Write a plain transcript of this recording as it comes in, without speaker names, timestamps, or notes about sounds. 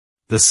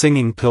The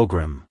singing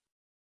pilgrim.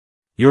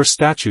 Your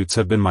statutes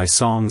have been my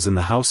songs in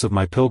the house of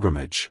my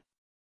pilgrimage.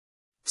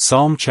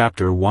 Psalm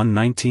chapter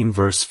 119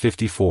 verse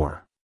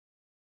 54.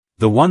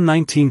 The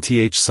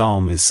 119th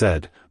psalm is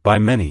said, by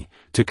many,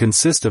 to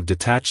consist of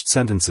detached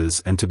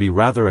sentences and to be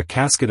rather a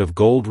casket of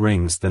gold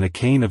rings than a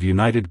cane of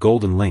united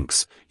golden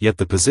links, yet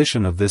the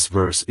position of this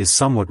verse is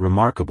somewhat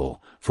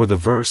remarkable, for the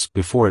verse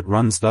before it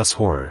runs thus: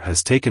 horror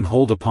has taken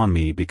hold upon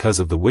me because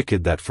of the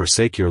wicked that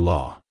forsake your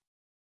law.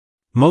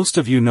 Most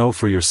of you know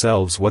for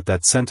yourselves what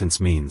that sentence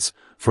means,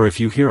 for if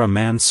you hear a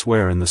man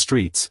swear in the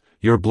streets,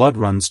 your blood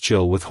runs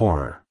chill with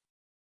horror.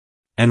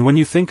 And when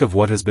you think of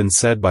what has been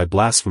said by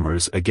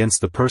blasphemers against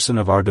the person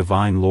of our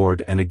divine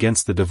Lord and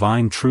against the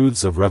divine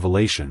truths of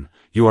revelation,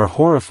 you are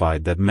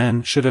horrified that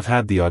men should have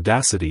had the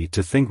audacity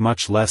to think,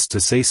 much less to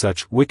say,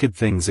 such wicked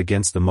things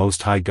against the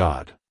Most High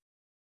God.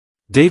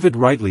 David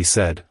rightly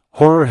said,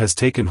 "Horror has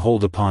taken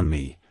hold upon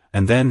me,"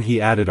 and then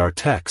he added our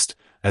text,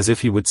 as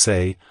if he would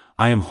say,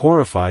 "I am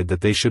horrified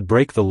that they should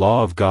break the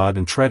law of God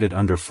and tread it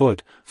under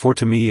foot, for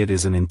to me it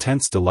is an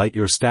intense delight.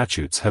 Your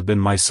statutes have been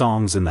my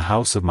songs in the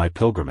house of my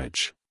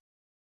pilgrimage.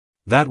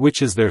 That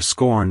which is their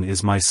scorn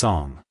is my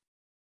song.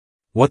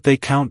 What they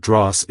count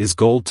dross is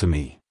gold to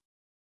me.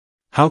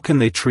 How can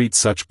they treat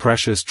such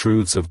precious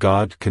truths of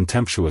God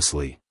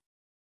contemptuously?"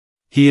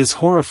 He is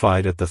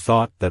horrified at the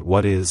thought that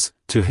what is,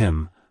 to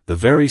him, the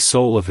very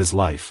soul of his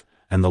life,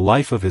 and the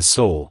life of his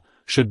soul,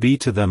 should be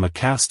to them a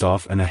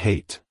cast-off and a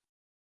hate.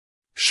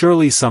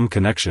 Surely some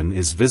connection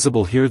is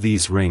visible here.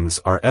 These rings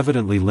are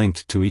evidently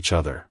linked to each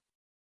other.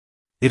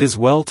 It is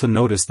well to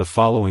notice the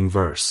following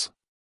verse.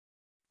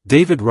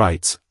 David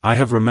writes, "I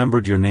have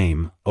remembered your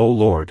name, O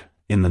Lord,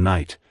 in the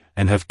night,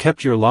 and have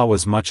kept your law,"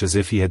 as much as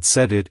if he had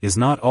said, "It is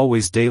not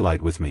always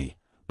daylight with me,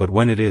 but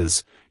when it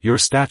is, your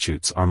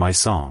statutes are my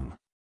song.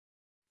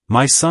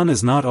 My sun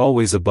is not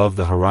always above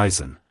the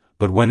horizon,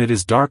 but when it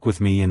is dark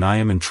with me and I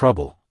am in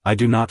trouble, I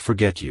do not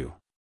forget you.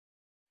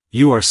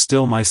 You are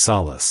still my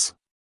solace.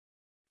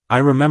 I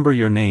remember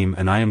your name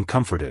and I am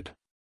comforted.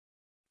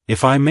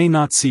 If I may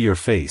not see your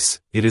face,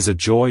 it is a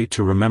joy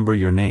to remember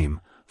your name,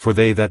 for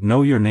they that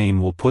know your name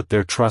will put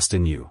their trust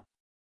in you.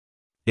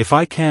 If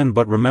I can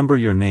but remember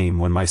your name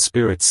when my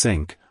spirits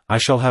sink, I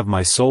shall have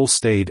my soul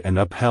stayed and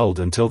upheld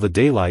until the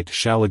daylight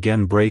shall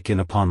again break in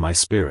upon my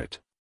spirit."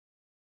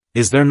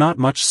 Is there not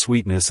much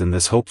sweetness in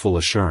this hopeful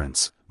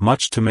assurance,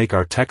 much to make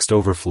our text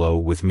overflow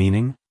with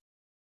meaning?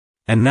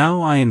 And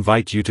now I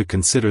invite you to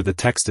consider the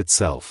text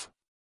itself.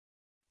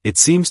 It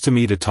seems to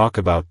me to talk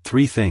about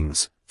three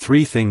things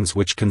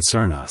which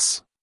concern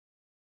us.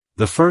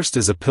 The first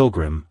is a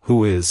pilgrim,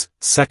 who is,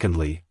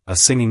 secondly, a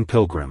singing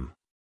pilgrim.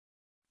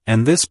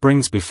 And this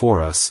brings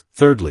before us,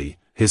 thirdly,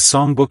 his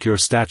songbook. Your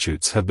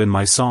statutes have been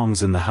my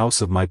songs in the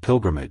house of my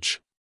pilgrimage.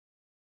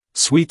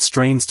 Sweet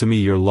strains to me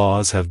your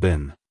laws have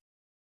been.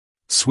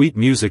 Sweet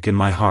music in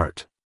my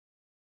heart.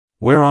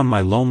 Where on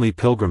my lonely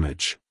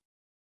pilgrimage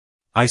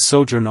I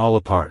sojourn all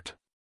apart.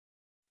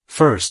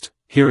 First,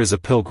 here is a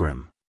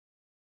pilgrim.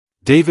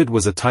 David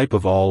was a type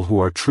of all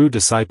who are true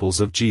disciples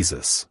of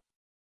Jesus.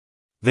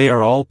 They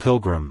are all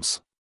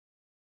pilgrims.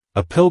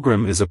 A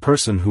pilgrim is a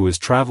person who is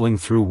traveling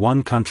through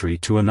one country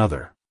to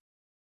another.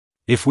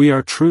 If we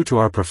are true to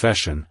our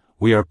profession,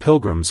 we are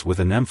pilgrims with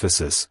an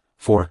emphasis,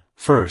 for,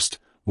 first,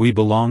 we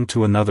belong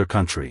to another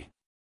country.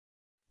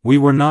 We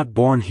were not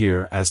born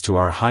here as to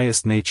our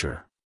highest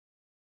nature.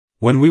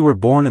 When we were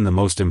born in the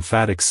most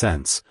emphatic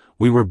sense,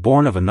 we were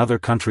born of another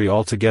country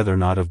altogether,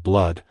 not of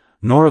blood,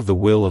 nor of the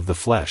will of the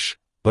flesh,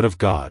 but of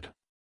God.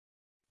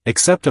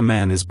 Except a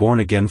man is born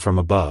again from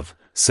above,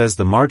 says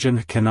the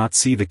margin, cannot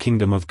see the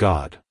kingdom of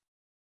God.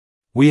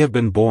 We have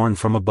been born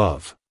from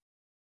above.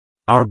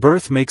 Our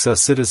birth makes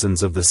us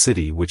citizens of the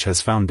city which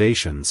has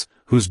foundations,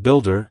 whose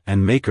builder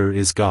and maker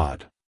is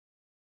God.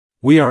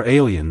 We are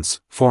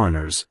aliens,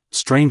 foreigners,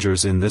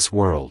 strangers in this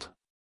world.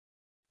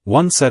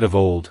 One said of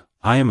old,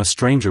 "I am a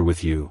stranger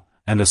with you,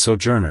 and a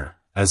sojourner,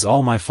 as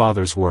all my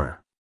fathers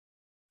were."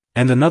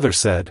 And another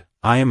said,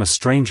 "I am a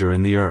stranger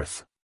in the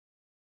earth."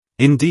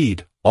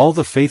 Indeed, all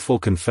the faithful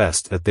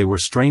confessed that they were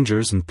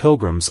strangers and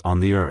pilgrims on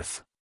the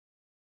earth.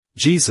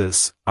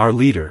 Jesus, our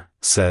leader,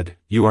 said,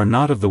 "You are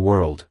not of the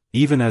world,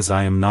 even as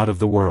I am not of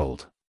the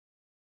world."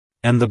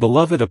 And the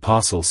beloved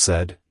apostles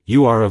said,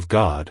 "You are of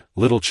God,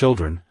 little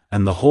children,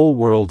 and the whole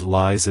world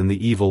lies in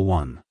the evil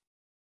one."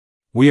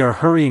 We are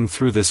hurrying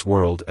through this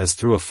world as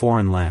through a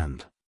foreign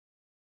land.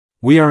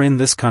 We are in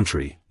this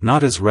country,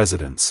 not as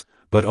residents,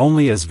 but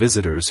only as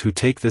visitors who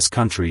take this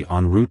country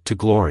en route to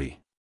glory.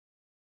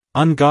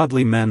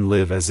 Ungodly men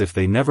live as if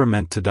they never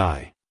meant to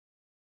die.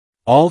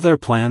 All their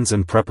plans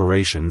and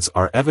preparations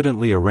are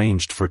evidently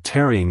arranged for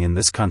tarrying in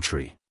this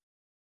country.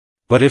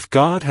 But if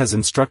God has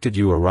instructed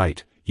you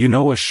aright, you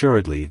know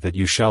assuredly that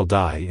you shall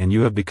die, and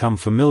you have become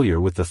familiar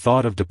with the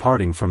thought of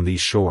departing from these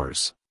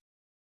shores.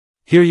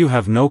 Here you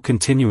have no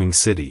continuing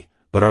city,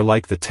 but are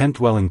like the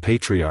tent-dwelling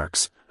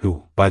patriarchs,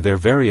 who, by their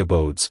very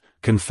abodes,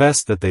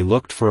 confessed that they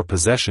looked for a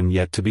possession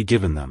yet to be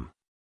given them.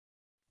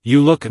 You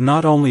look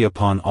not only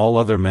upon all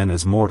other men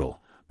as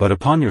mortal, but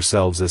upon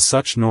yourselves as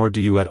such, nor do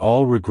you at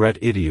all regret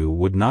it. You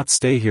would not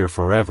stay here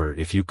forever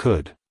if you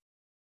could.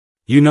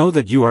 You know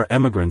that you are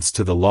emigrants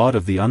to the laud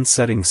of the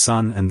unsetting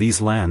sun, and these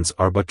lands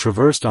are but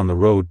traversed on the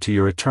road to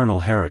your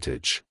eternal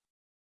heritage.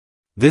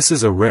 This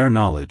is a rare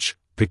knowledge,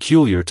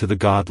 peculiar to the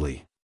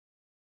godly.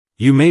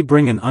 You may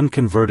bring an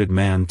unconverted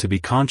man to be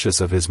conscious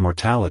of his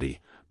mortality,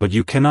 but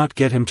you cannot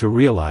get him to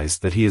realize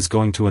that he is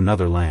going to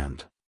another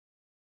land.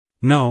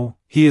 No,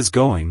 he is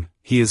going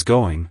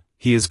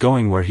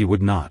where he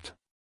would not.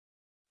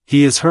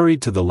 He is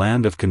hurried to the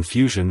land of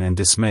confusion and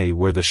dismay,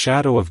 where the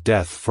shadow of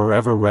death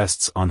forever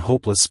rests on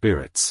hopeless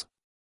spirits.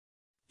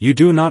 You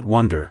do not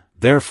wonder,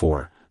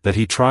 therefore, that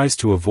he tries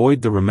to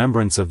avoid the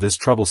remembrance of this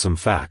troublesome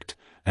fact,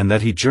 and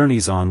that he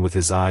journeys on with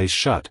his eyes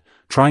shut,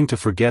 trying to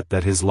forget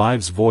that his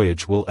life's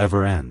voyage will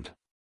ever end.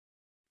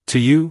 To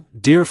you,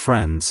 dear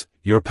friends,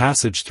 your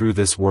passage through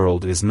this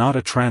world is not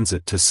a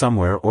transit to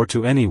somewhere or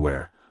to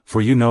anywhere,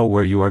 for you know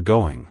where you are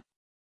going.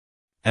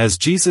 As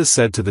Jesus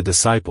said to the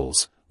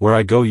disciples, "Where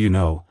I go you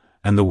know,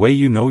 and the way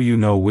you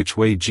know which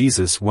way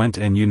Jesus went,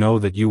 and you know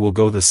that you will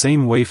go the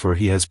same way, for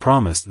he has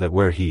promised that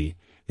where he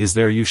is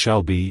there you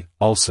shall be,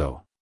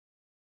 also."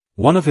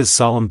 One of his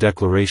solemn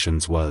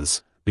declarations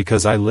was,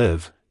 "Because I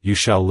live, you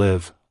shall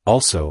live,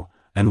 also,"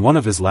 and one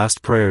of his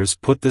last prayers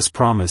put this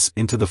promise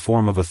into the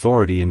form of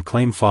authority and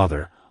claim: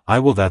 "Father, I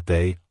will that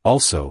they,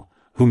 also,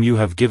 whom you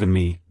have given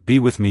me, be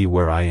with me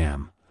where I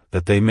am,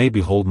 that they may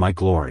behold my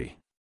glory."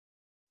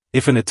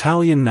 If an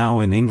Italian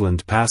now in England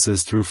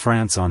passes through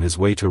France on his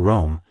way to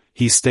Rome,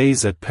 he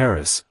stays at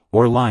Paris,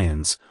 or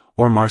Lyons,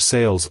 or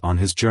Marseilles on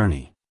his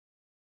journey.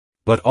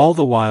 But all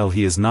the while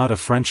he is not a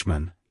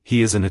Frenchman,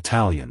 he is an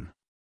Italian.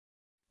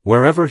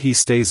 Wherever he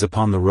stays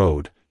upon the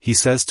road, he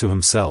says to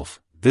himself,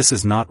 "This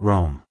is not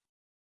Rome.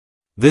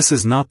 This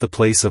is not the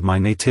place of my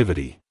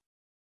nativity.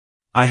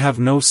 I have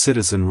no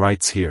citizen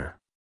rights here.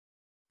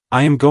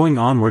 I am going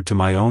onward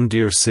to my own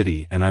dear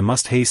city, and I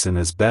must hasten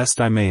as best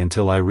I may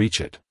until I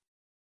reach it."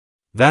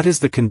 That is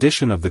the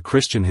condition of the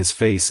Christian. His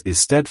face is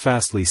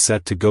steadfastly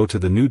set to go to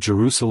the New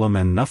Jerusalem,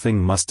 and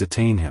nothing must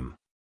detain him.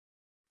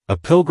 A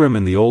pilgrim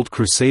in the old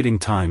crusading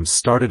times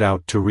started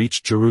out to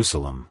reach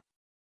Jerusalem.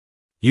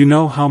 You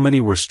know how many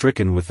were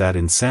stricken with that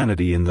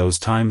insanity in those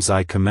times.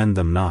 I commend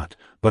them not,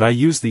 but I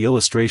use the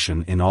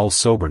illustration in all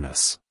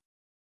soberness.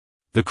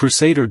 The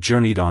crusader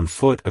journeyed on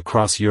foot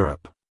across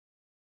Europe.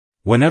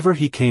 Whenever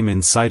he came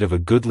in sight of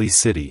a goodly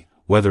city,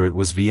 whether it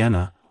was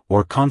Vienna,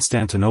 or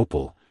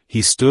Constantinople,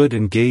 he stood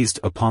and gazed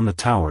upon the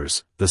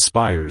towers, the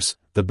spires,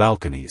 the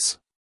balconies.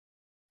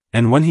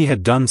 And when he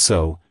had done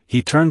so,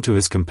 he turned to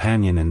his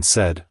companion and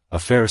said, "A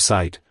fair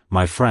sight,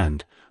 my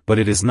friend, but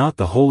it is not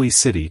the holy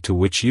city to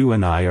which you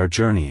and I are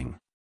journeying."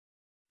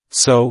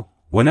 So,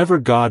 whenever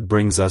God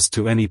brings us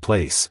to any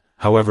place,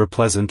 however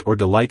pleasant or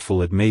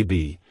delightful it may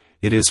be,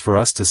 it is for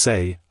us to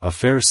say, "A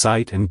fair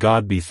sight, and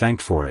God be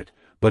thanked for it,"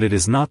 but it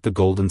is not the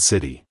golden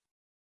city.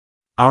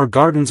 Our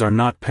gardens are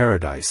not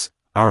paradise,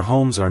 our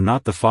homes are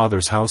not the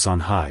Father's house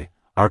on high,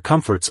 our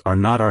comforts are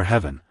not our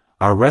heaven,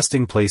 our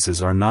resting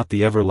places are not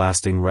the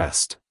everlasting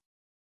rest.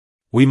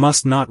 We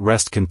must not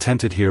rest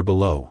contented here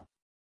below.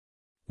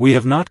 We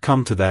have not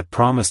come to that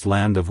promised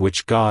land of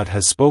which God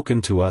has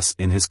spoken to us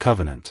in his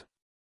covenant.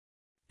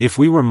 If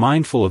we were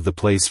mindful of the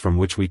place from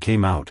which we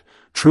came out,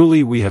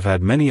 truly we have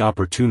had many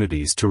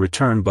opportunities to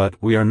return, but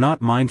we are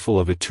not mindful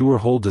of it. Our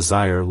whole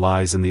desire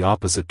lies in the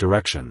opposite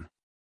direction.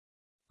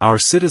 Our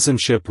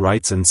citizenship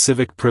rights and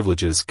civic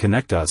privileges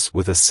connect us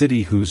with a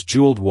city whose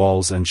jeweled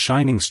walls and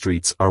shining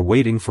streets are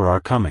waiting for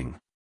our coming.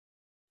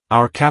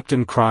 Our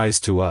captain cries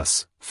to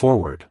us,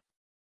 "Forward!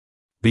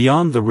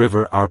 Beyond the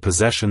river our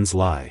possessions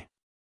lie.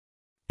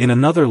 In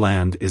another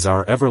land is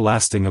our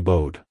everlasting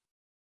abode."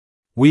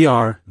 We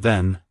are,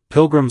 then,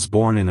 pilgrims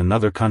born in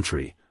another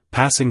country,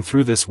 passing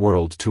through this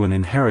world to an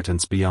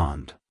inheritance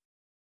beyond.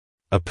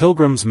 A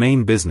pilgrim's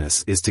main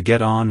business is to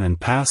get on and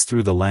pass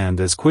through the land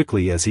as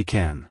quickly as he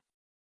can.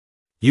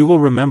 You will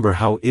remember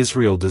how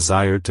Israel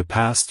desired to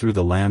pass through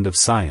the land of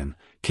Sihon,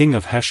 king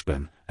of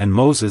Heshbon, and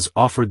Moses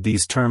offered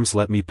these terms: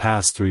 "Let me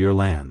pass through your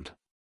land.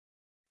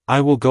 I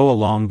will go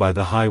along by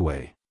the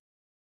highway.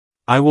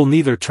 I will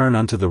neither turn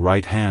unto the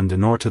right hand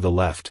nor to the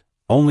left,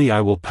 only I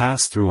will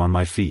pass through on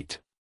my feet."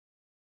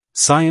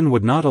 Sihon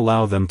would not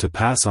allow them to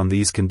pass on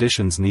these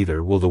conditions,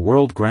 neither will the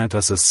world grant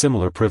us a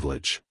similar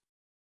privilege.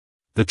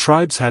 The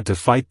tribes had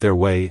to fight their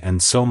way,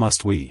 and so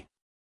must we.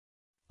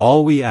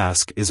 All we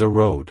ask is a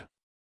road.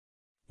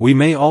 We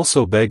may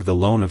also beg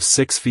the loan of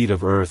 6 feet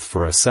of earth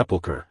for a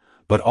sepulchre,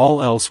 but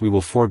all else we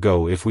will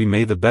forego if we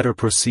may the better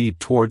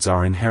proceed towards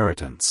our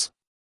inheritance.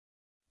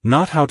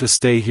 Not how to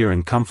stay here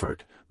in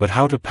comfort, but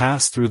how to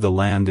pass through the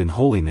land in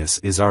holiness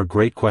is our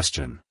great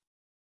question.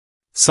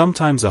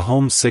 Sometimes a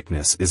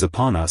homesickness is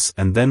upon us,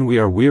 and then we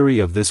are weary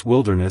of this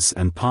wilderness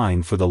and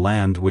pine for the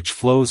land which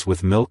flows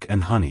with milk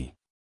and honey.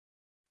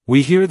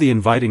 We hear the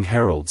inviting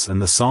heralds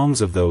and the songs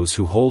of those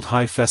who hold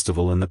high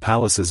festival in the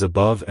palaces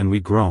above, and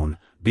we groan,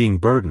 being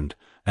burdened,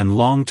 and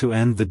long to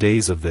end the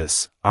days of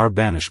this, our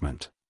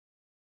banishment.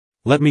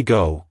 Let me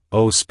go,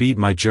 oh speed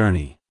my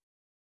journey.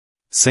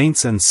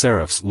 Saints and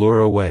seraphs lure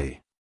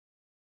away.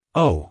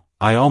 Oh,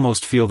 I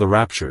almost feel the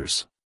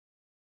raptures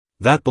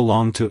that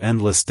belong to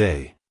endless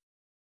day.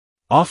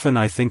 Often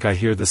I think I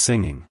hear the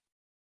singing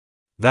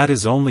that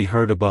is only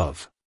heard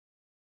above.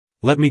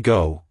 Let me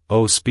go,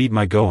 oh speed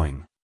my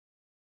going.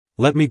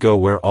 Let me go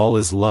where all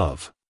is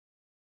love.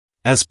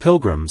 As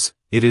pilgrims,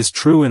 it is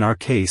true in our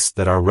case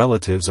that our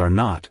relatives are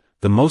not,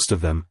 the most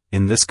of them,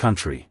 in this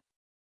country.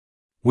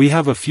 We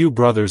have a few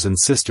brothers and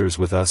sisters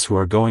with us who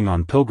are going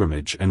on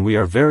pilgrimage, and we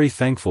are very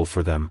thankful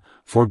for them,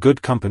 for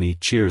good company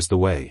cheers the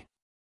way.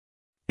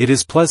 It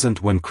is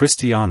pleasant when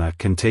Christiana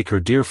can take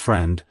her dear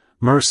friend,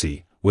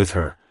 Mercy, with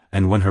her,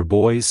 and when her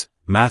boys,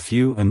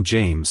 Matthew and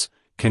James,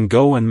 can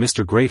go and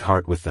Mr.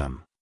 Greatheart with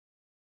them.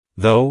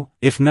 Though,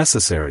 if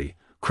necessary,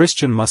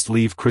 Christian must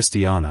leave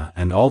Christiana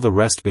and all the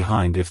rest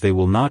behind if they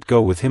will not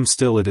go with him,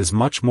 still it is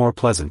much more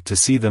pleasant to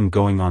see them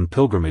going on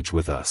pilgrimage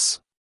with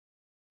us.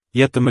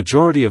 Yet the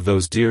majority of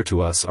those dear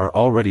to us are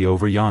already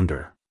over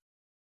yonder.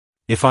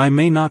 If I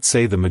may not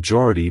say the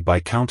majority by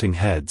counting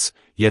heads,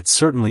 yet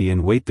certainly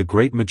in weight the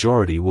great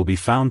majority will be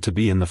found to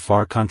be in the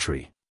far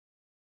country.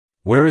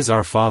 Where is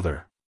our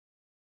Father?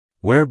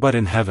 Where but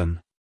in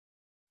heaven?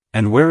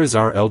 And where is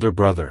our elder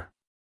brother?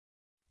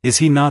 Is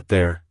he not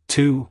there,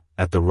 too,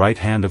 at the right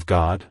hand of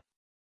God?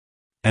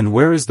 And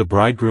where is the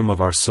bridegroom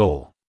of our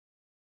soul?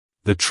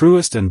 The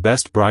truest and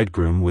best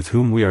bridegroom with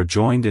whom we are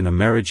joined in a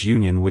marriage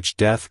union which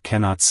death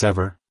cannot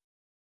sever?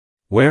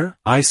 Where,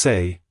 I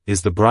say,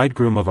 is the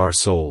bridegroom of our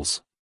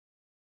souls?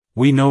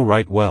 We know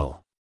right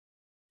well.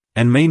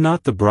 And may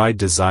not the bride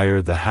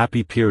desire the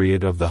happy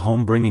period of the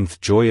home-bringing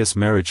joyous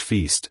marriage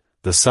feast,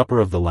 the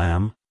supper of the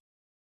Lamb?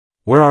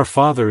 Where our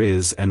Father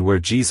is and where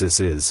Jesus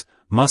is,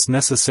 must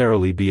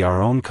necessarily be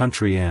our own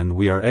country, and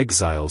we are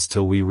exiles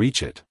till we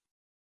reach it.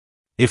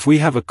 If we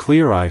have a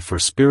clear eye for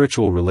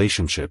spiritual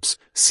relationships,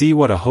 see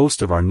what a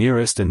host of our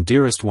nearest and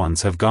dearest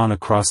ones have gone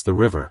across the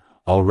river,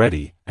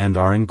 already, and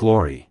are in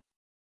glory.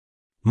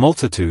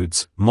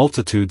 Multitudes,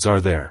 multitudes are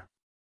there.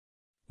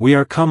 We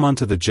are come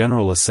unto the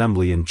general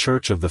assembly and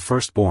church of the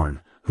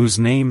firstborn, whose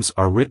names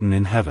are written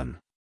in heaven.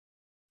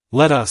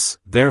 Let us,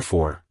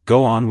 therefore,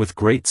 go on with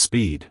great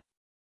speed.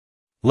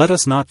 Let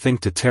us not think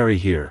to tarry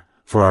here,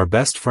 for our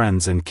best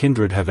friends and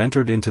kindred have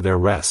entered into their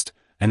rest,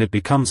 and it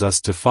becomes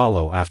us to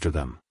follow after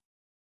them.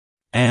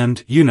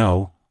 And, you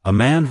know, a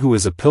man who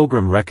is a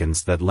pilgrim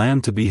reckons that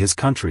land to be his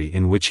country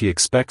in which he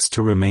expects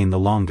to remain the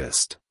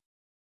longest.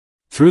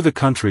 Through the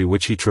country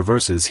which he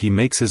traverses he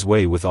makes his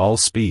way with all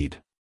speed.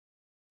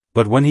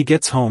 But when he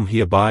gets home he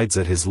abides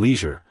at his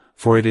leisure,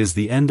 for it is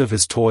the end of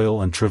his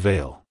toil and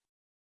travail.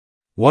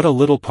 What a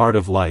little part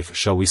of life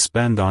shall we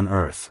spend on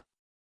earth?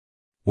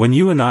 When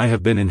you and I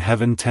have been in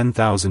heaven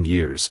 10,000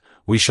 years,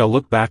 we shall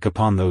look back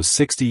upon those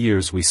 60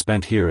 years we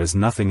spent here as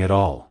nothing at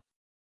all.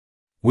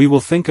 We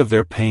will think of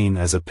their pain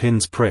as a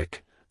pin's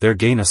prick, their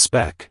gain a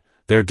speck,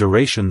 their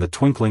duration the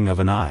twinkling of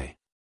an eye.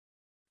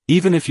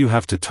 Even if you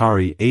have to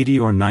tarry 80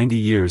 or 90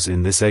 years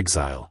in this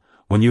exile,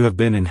 when you have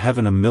been in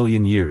heaven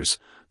 1,000,000 years,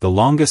 the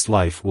longest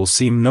life will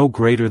seem no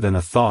greater than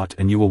a thought,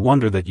 and you will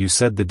wonder that you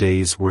said the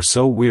days were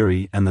so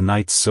weary and the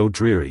nights so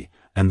dreary,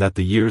 and that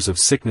the years of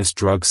sickness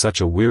drug such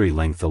a weary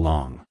length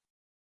along.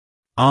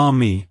 Ah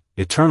me,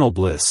 eternal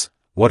bliss,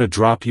 what a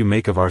drop you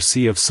make of our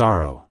sea of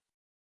sorrow!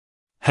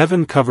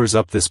 Heaven covers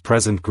up this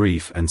present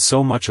grief, and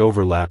so much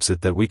overlaps it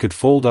that we could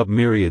fold up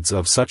myriads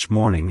of such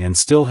mourning and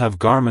still have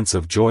garments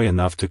of joy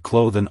enough to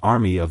clothe an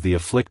army of the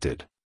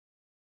afflicted.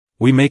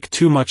 We make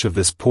too much of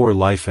this poor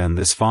life, and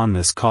this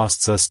fondness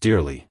costs us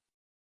dearly.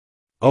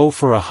 Oh,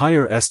 for a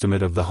higher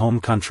estimate of the home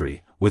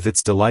country, with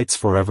its delights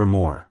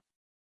forevermore!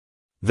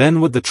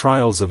 Then would the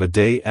trials of a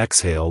day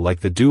exhale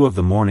like the dew of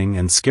the morning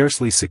and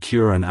scarcely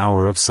secure an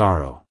hour of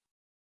sorrow.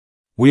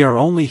 We are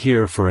only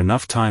here for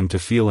enough time to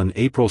feel an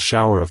April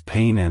shower of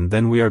pain, and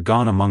then we are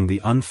gone among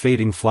the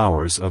unfading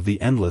flowers of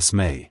the endless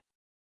May.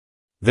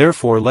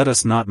 Therefore let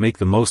us not make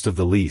the most of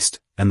the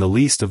least, and the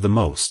least of the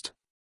most.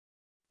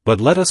 But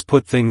let us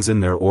put things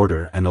in their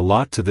order and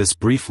allot to this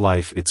brief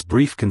life its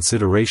brief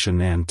consideration,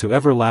 and to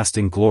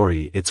everlasting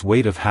glory its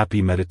weight of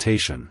happy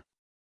meditation.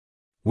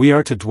 We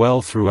are to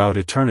dwell throughout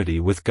eternity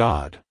with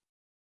God.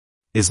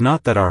 Is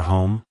not that our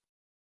home?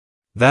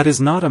 That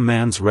is not a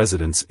man's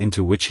residence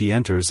into which he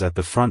enters at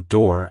the front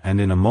door and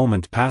in a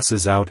moment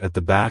passes out at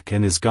the back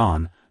and is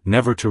gone,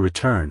 never to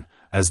return,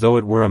 as though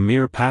it were a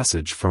mere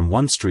passage from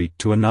one street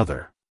to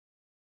another.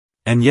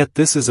 And yet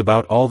this is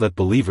about all that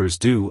believers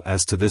do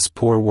as to this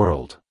poor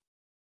world.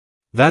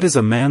 That is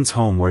a man's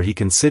home where he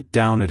can sit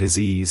down at his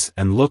ease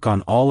and look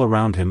on all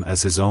around him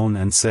as his own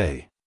and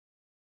say,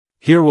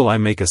 "Here will I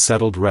make a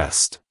settled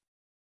rest,"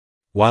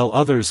 while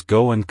others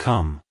go and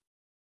come.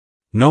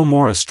 No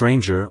more a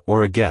stranger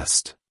or a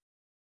guest,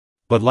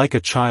 but like a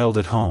child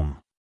at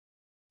home.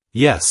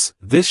 Yes,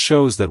 this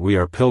shows that we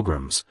are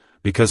pilgrims,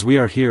 because we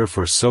are here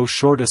for so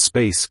short a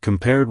space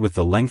compared with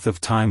the length of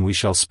time we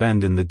shall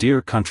spend in the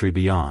dear country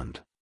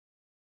beyond.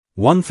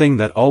 One thing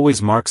that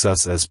always marks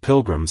us as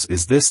pilgrims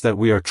is this, that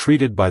we are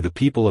treated by the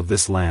people of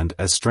this land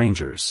as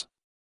strangers.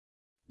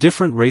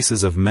 Different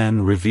races of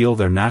men reveal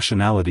their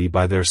nationality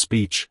by their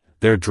speech,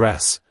 their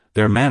dress,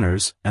 their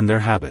manners, and their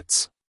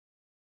habits.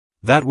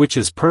 That which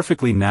is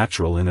perfectly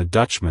natural in a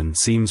Dutchman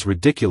seems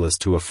ridiculous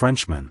to a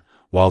Frenchman,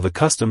 while the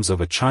customs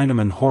of a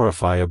Chinaman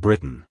horrify a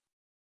Briton.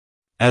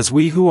 As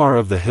we who are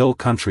of the hill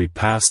country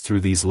pass through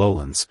these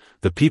lowlands,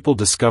 the people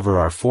discover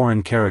our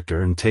foreign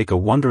character and take a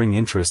wondering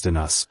interest in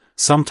us,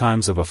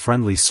 sometimes of a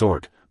friendly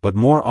sort, but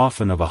more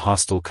often of a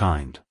hostile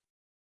kind.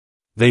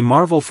 They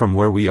marvel from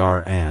where we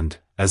are and,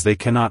 as they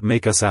cannot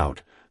make us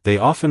out, they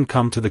often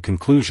come to the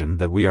conclusion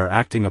that we are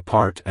acting a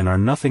part and are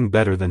nothing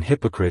better than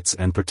hypocrites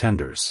and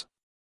pretenders.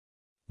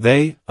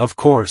 They, of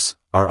course,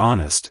 are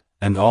honest,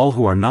 and all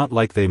who are not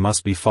like they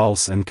must be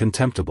false and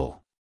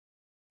contemptible.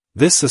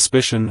 This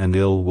suspicion and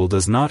ill will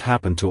does not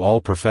happen to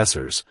all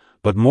professors,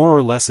 but more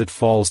or less it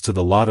falls to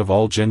the lot of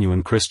all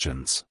genuine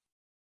Christians.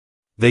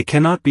 They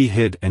cannot be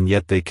hid and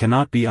yet they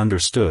cannot be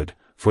understood,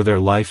 for their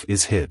life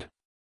is hid.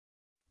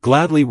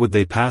 Gladly would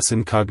they pass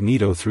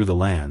incognito through the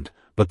land,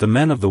 but the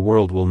men of the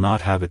world will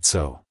not have it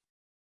so.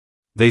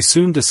 They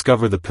soon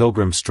discover the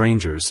pilgrim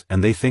strangers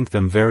and they think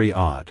them very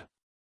odd.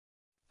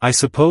 I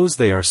suppose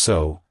they are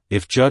so,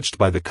 if judged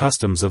by the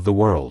customs of the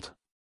world.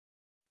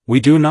 We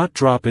do not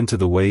drop into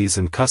the ways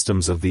and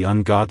customs of the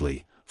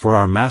ungodly, for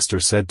our Master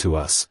said to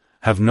us,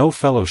 "Have no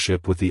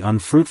fellowship with the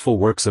unfruitful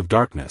works of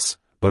darkness,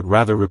 but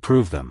rather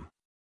reprove them."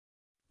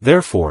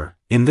 Therefore,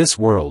 in this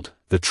world,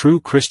 the true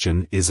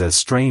Christian is as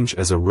strange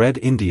as a red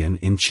Indian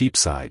in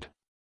Cheapside.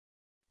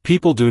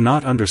 People do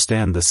not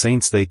understand the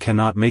saints, they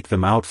cannot make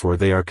them out, for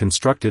they are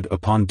constructed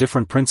upon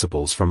different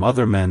principles from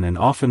other men and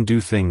often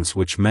do things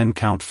which men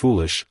count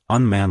foolish,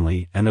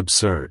 unmanly, and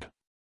absurd.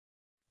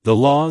 The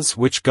laws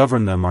which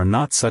govern them are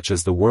not such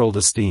as the world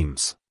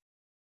esteems.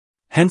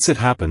 Hence it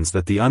happens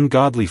that the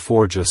ungodly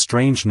forge a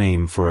strange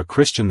name for a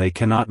Christian, they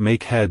cannot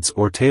make heads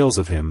or tails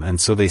of him,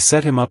 and so they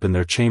set him up in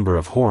their chamber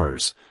of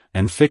horrors,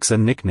 and fix a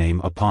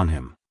nickname upon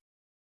him.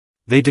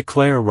 They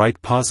declare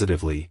right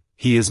positively,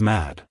 "He is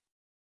mad."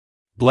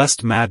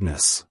 Blessed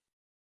madness.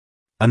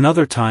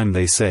 Another time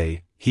they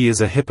say, "He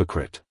is a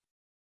hypocrite."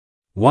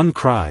 One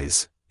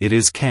cries, "It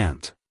is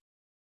cant."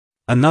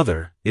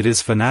 Another, "It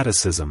is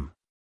fanaticism."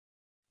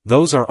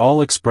 Those are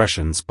all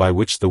expressions by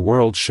which the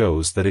world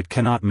shows that it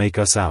cannot make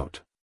us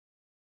out.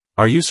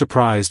 Are you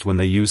surprised when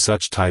they use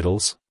such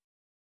titles?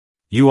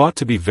 You ought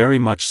to be very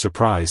much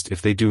surprised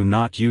if they do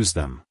not use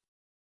them.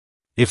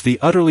 If the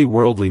utterly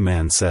worldly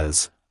man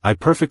says, "I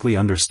perfectly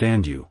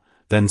understand you,"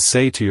 then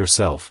say to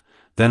yourself,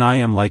 "Then I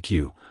am like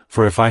you,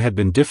 for if I had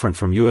been different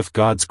from you, if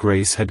God's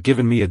grace had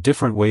given me a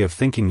different way of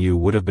thinking, you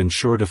would have been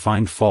sure to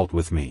find fault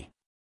with me."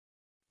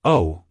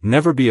 Oh,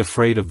 never be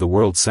afraid of the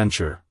world's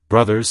censure,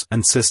 brothers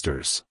and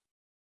sisters.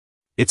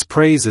 Its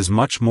praise is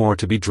much more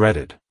to be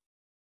dreaded.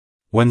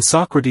 When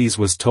Socrates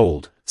was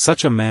told,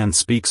 "Such a man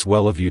speaks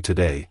well of you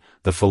today,"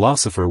 the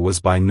philosopher was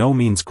by no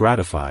means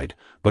gratified,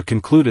 but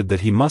concluded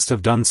that he must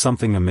have done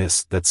something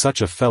amiss that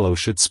such a fellow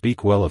should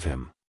speak well of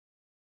him.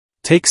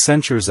 Take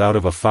censures out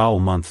of a foul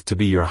month to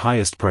be your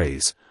highest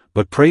praise,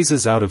 but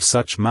praises out of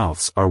such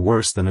mouths are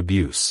worse than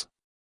abuse.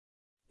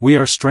 We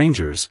are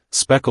strangers,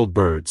 speckled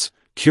birds,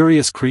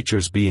 curious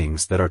creatures,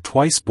 beings that are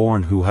twice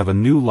born, who have a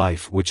new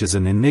life which is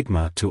an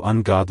enigma to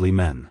ungodly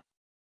men.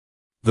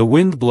 The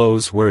wind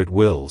blows where it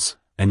wills,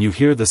 and you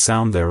hear the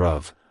sound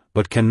thereof,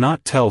 but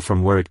cannot tell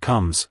from where it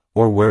comes,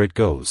 or where it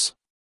goes.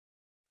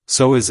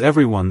 So is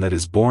everyone that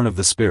is born of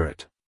the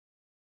Spirit.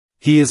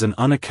 He is an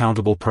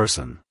unaccountable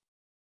person.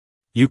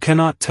 You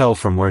cannot tell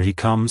from where he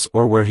comes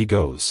or where he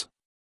goes.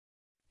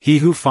 He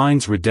who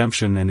finds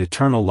redemption and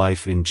eternal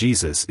life in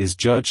Jesus is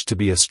judged to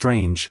be a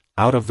strange,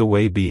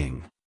 out-of-the-way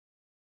being.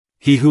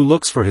 He who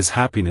looks for his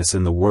happiness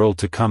in the world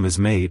to come is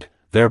made,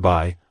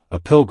 thereby, a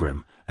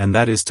pilgrim, and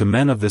that is to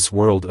men of this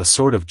world a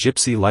sort of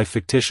gypsy life,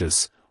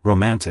 fictitious,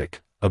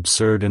 romantic,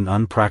 absurd and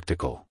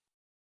unpractical.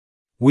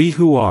 We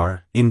who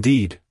are,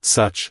 indeed,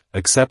 such,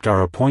 accept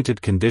our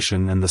appointed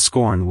condition and the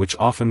scorn which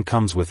often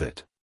comes with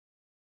it.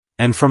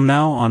 And from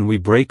now on we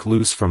break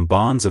loose from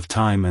bonds of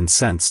time and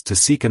sense to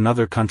seek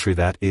another country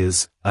that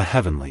is, a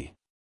heavenly.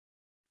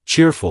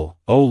 Cheerful,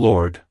 O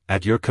Lord,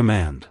 at your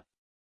command.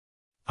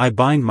 I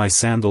bind my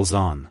sandals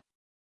on.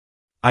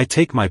 I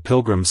take my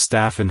pilgrim's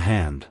staff in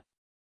hand.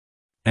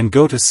 And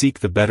go to seek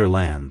the better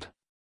land.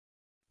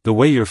 The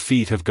way your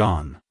feet have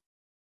gone.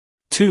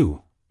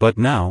 2. But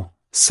now,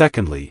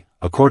 secondly,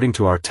 according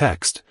to our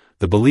text,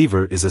 the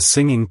believer is a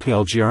singing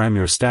Pilgrim.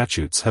 Your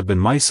statutes have been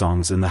my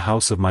songs in the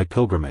house of my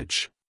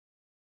pilgrimage.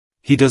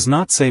 He does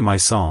not say my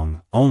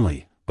song,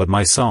 only, but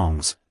my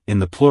songs, in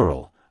the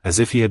plural, as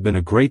if he had been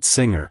a great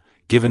singer,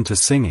 given to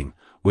singing,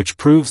 which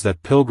proves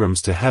that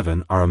pilgrims to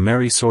heaven are a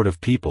merry sort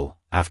of people,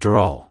 after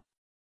all.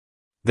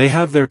 They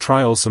have their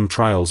trials, some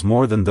trials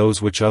more than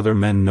those which other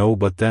men know,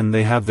 but then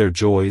they have their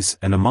joys,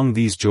 and among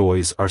these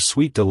joys are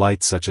sweet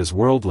delights such as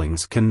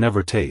worldlings can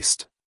never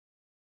taste.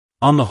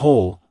 On the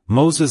whole,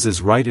 Moses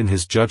is right in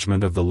his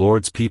judgment of the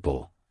Lord's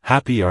people.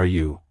 Happy are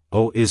you,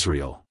 O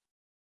Israel.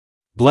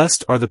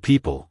 Blessed are the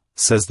people,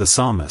 says the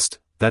psalmist,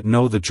 that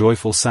know the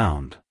joyful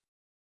sound.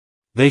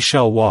 They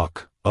shall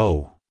walk,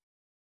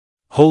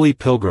 Holy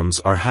pilgrims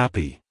are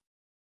happy.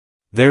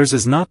 Theirs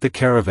is not the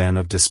caravan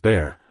of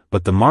despair,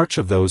 but the march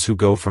of those who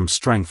go from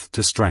strength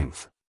to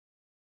strength.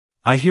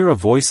 I hear a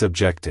voice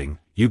objecting,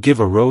 you give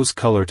a rose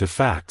color to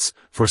facts,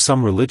 for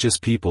some religious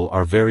people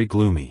are very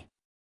gloomy.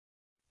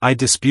 I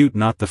dispute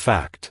not the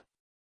fact.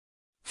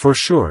 For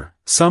sure,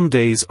 some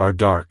days are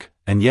dark,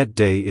 and yet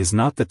day is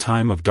not the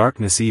time of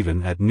darkness.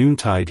 Even at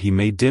noontide he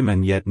may dim,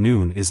 and yet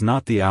noon is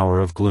not the hour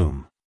of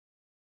gloom.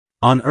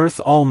 On earth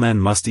all men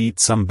must eat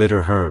some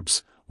bitter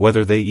herbs,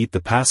 whether they eat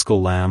the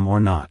paschal lamb or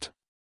not.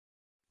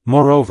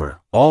 Moreover,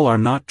 all are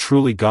not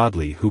truly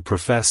godly who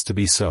profess to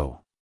be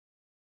so.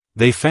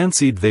 They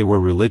fancied they were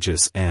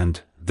religious and,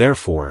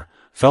 therefore,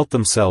 felt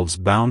themselves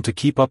bound to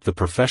keep up the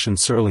profession.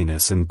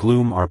 Surliness and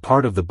gloom are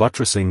part of the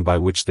buttressing by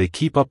which they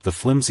keep up the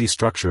flimsy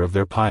structure of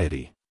their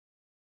piety.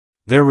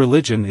 Their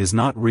religion is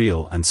not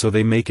real, and so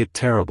they make it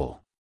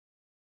terrible.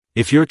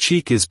 If your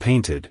cheek is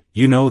painted,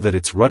 you know that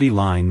its ruddy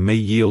line may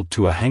yield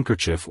to a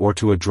handkerchief or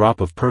to a drop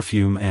of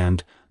perfume,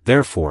 and,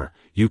 therefore,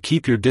 you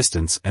keep your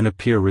distance and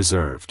appear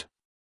reserved.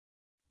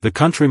 The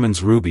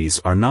countryman's rubies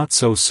are not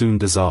so soon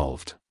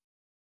dissolved.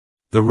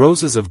 The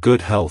roses of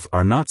good health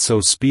are not so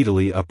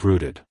speedily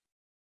uprooted.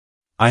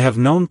 I have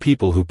known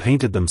people who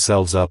painted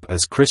themselves up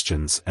as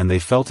Christians, and they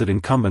felt it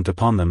incumbent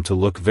upon them to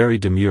look very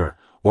demure,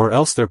 or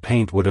else their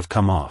paint would have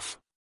come off.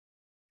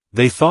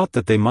 They thought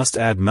that they must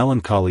add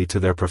melancholy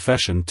to their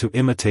profession to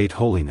imitate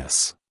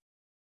holiness.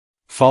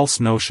 False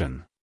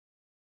notion.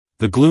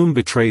 The gloom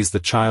betrays the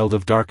child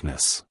of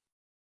darkness.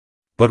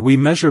 But we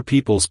measure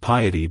people's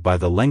piety by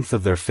the length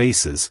of their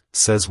faces,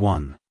 says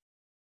one.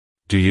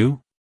 Do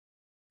you?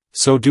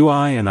 So do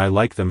I, and I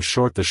like them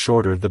short. The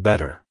shorter the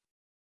better.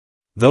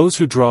 Those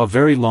who draw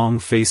very long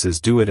faces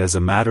do it as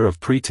a matter of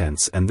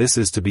pretense, and this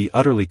is to be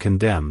utterly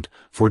condemned,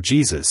 for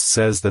Jesus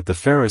says that the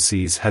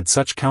Pharisees had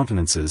such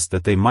countenances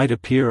that they might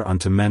appear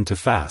unto men to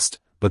fast,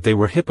 but they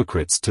were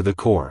hypocrites to the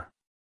core.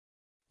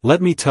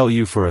 Let me tell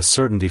you for a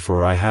certainty,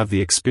 for I have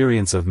the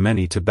experience of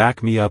many to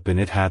back me up in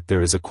it,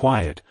 there is a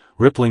quiet,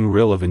 rippling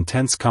rill of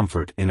intense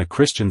comfort in a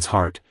Christian's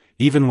heart,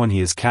 even when he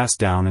is cast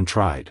down and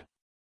tried.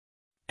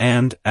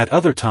 And, at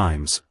other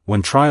times,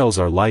 when trials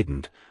are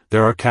lightened,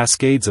 there are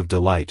cascades of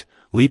delight,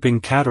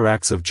 leaping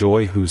cataracts of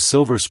joy whose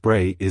silver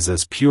spray is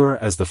as pure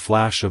as the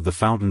flash of the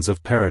fountains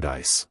of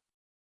paradise.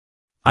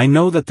 I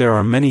know that there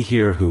are many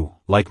here who,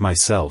 like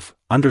myself,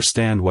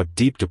 understand what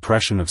deep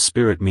depression of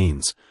spirit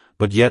means,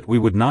 but yet we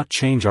would not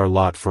change our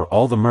lot for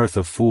all the mirth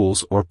of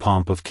fools or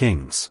pomp of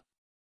kings.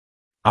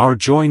 Our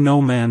joy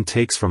no man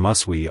takes from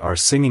us. We are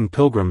singing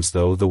pilgrims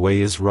though the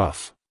way is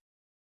rough.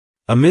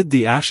 Amid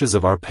the ashes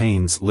of our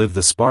pains live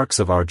the sparks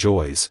of our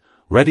joys,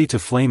 ready to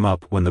flame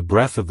up when the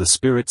breath of the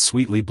Spirit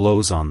sweetly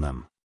blows on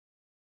them.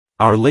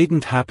 Our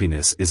latent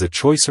happiness is a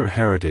choicer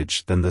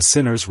heritage than the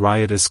sinner's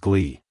riotous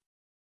glee.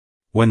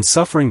 When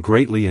suffering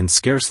greatly and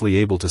scarcely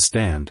able to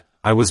stand,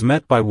 I was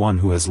met by one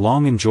who has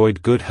long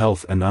enjoyed good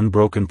health and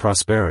unbroken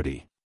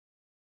prosperity.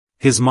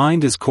 His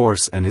mind is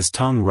coarse and his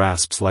tongue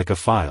rasps like a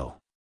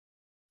file.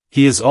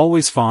 He is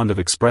always fond of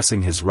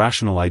expressing his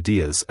rational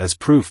ideas as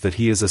proof that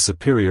he is a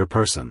superior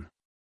person.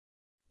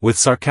 With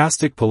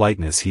sarcastic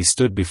politeness he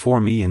stood before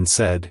me and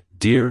said,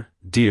 "Dear,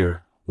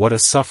 dear, what a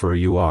sufferer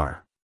you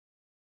are.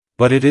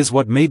 But it is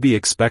what may be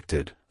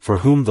expected, for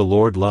whom the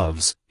Lord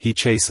loves, he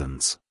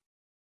chastens."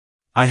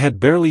 I had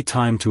barely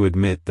time to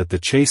admit that the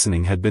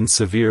chastening had been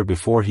severe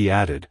before he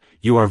added,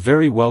 "You are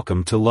very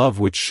welcome to love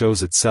which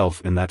shows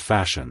itself in that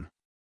fashion.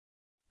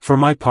 For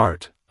my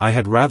part, I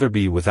had rather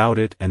be without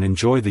it and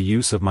enjoy the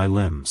use of my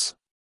limbs.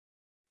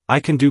 I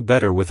can do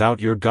better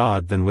without your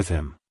God than with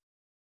him."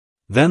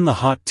 Then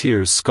the hot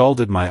tears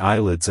scalded my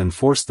eyelids and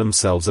forced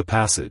themselves a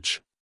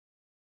passage.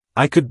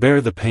 I could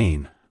bear the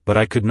pain, but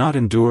I could not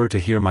endure to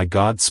hear my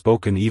God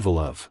spoken evil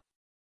of.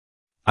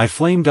 I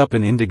flamed up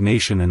in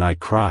indignation and I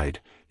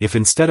cried, "If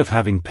instead of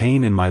having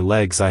pain in my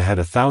legs I had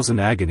 1,000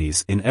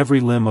 agonies in every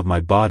limb of my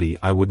body,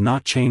 I would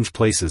not change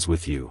places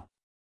with you.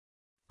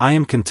 I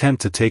am content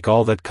to take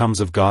all that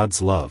comes of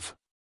God's love.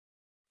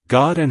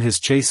 God and his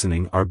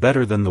chastening are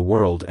better than the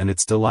world and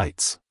its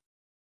delights.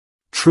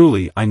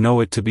 Truly I know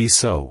it to be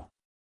so.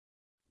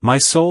 My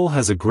soul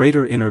has a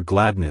greater inner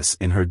gladness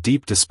in her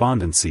deep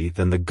despondency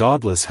than the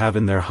godless have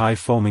in their high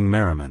foaming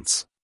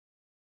merriments.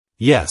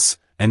 Yes,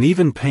 and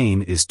even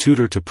pain is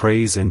tutor to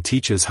praise and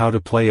teaches how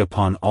to play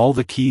upon all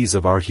the keys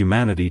of our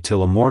humanity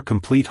till a more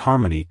complete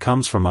harmony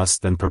comes from us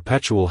than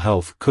perpetual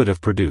health could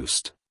have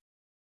produced.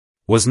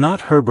 Was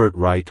not Herbert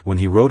right when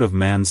he wrote of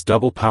man's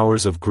double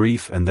powers of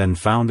grief and then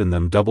found in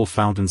them double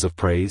fountains of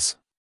praise?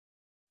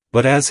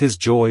 But as his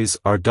joys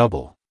are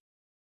double,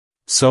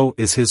 so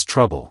is his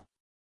trouble.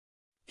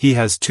 He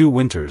has 2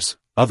 winters,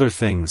 other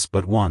things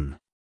but one.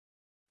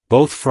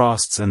 Both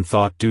frosts and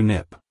thought do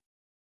nip,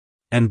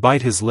 and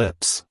bite his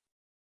lips.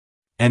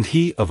 And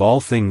he of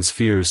all things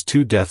fears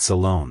 2 deaths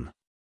alone.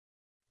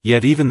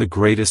 Yet even the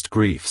greatest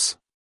griefs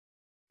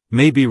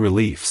may be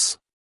reliefs,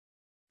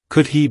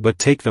 could he but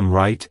take them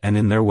right and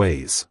in their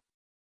ways.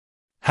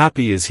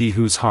 Happy is he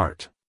whose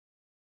heart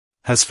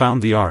has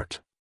found the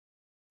art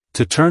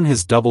to turn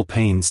his double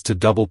pains to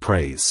double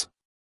praise.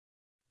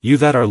 You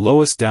that are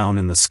lowest down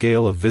in the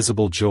scale of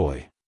visible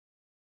joy.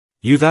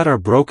 You that are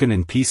broken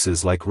in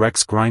pieces like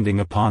wrecks grinding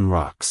upon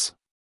rocks.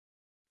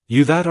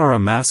 You that are a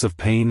mass of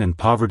pain and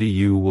poverty,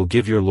 you will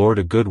give your Lord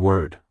a good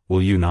word,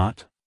 will you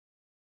not?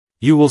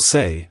 You will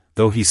say,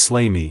 though he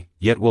slay me,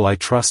 yet will I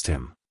trust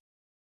him.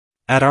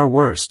 At our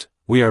worst,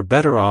 we are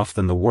better off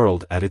than the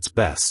world at its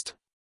best.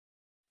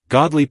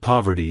 Godly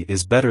poverty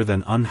is better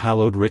than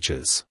unhallowed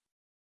riches.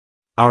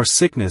 Our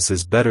sickness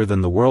is better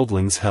than the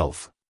worldling's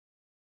health.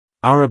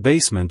 Our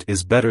abasement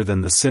is better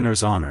than the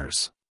sinner's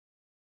honors.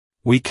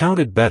 We count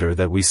it better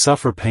that we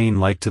suffer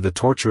pain like to the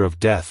torture of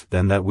death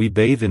than that we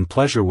bathe in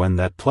pleasure when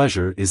that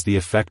pleasure is the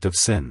effect of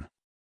sin.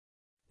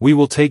 We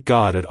will take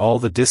God at all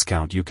the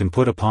discount you can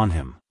put upon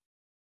him.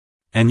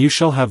 And you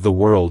shall have the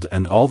world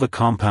and all the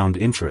compound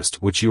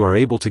interest which you are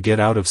able to get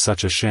out of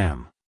such a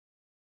sham.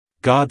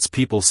 God's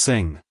people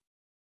sing.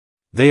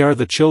 They are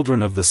the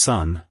children of the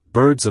sun,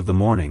 birds of the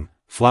morning,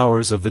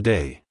 flowers of the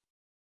day.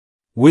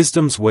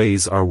 Wisdom's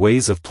ways are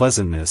ways of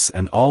pleasantness,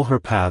 and all her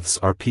paths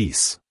are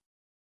peace.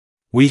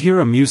 We hear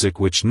a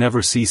music which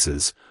never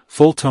ceases,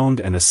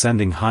 full-toned and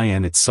ascending high,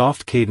 and its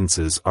soft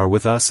cadences are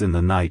with us in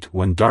the night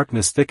when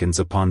darkness thickens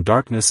upon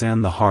darkness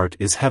and the heart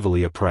is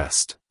heavily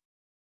oppressed.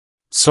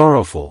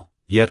 Sorrowful,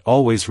 yet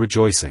always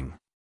rejoicing.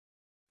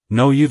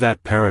 Know you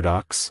that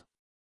paradox?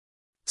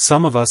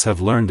 Some of us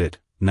have learned it,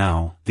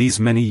 now, these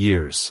many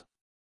years.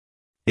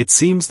 It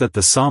seems that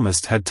the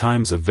psalmist had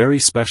times of very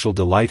special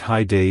delight,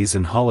 high days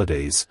and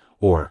holidays,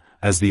 or,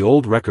 as the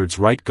old records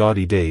write,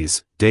 gaudy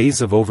days,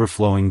 days of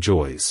overflowing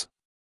joys.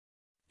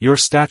 Your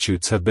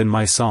statutes have been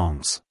my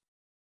songs.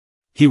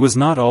 He was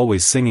not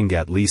always singing,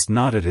 at least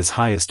not at his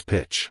highest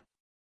pitch.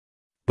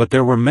 But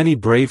there were many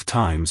brave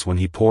times when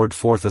he poured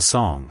forth a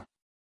song.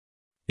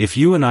 If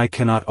you and I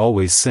cannot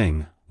always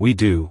sing, we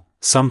do,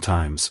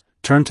 sometimes,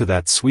 turn to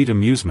that sweet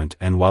amusement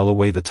and while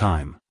away the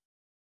time.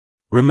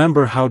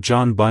 Remember how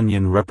John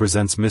Bunyan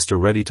represents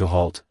Mr.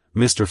 Ready-to-Halt,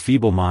 Mr.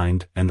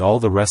 Feeble-Mind, and all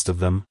the rest of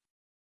them?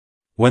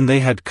 When they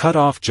had cut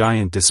off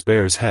Giant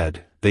Despair's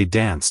head, they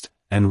danced,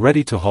 and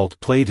Ready-to-Halt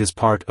played his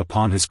part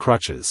upon his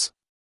crutches.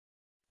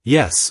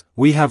 Yes,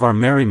 we have our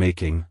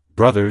merrymaking,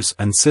 brothers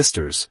and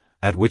sisters,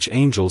 at which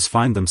angels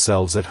find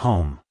themselves at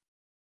home.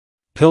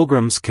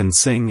 Pilgrims can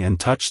sing and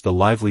touch the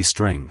lively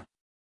string.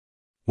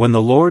 When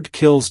the Lord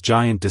kills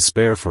Giant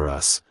Despair for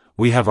us,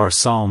 we have our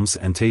psalms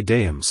and Te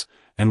Deums,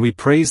 and we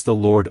praise the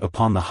Lord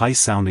upon the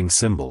high-sounding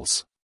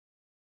cymbals.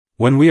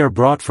 When we are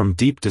brought from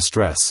deep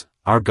distress,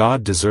 our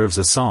God deserves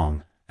a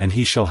song, and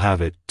he shall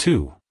have it,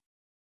 too.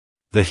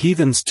 The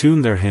heathens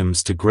tune their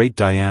hymns to great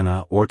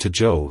Diana or to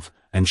Jove,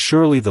 and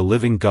surely the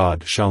living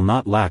God shall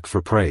not lack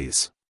for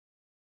praise.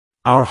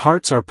 Our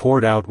hearts are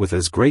poured out with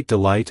as great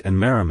delight and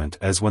merriment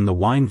as when the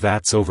wine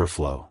vats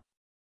overflow.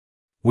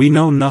 We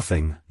know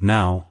nothing,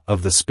 now,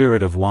 of the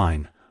spirit of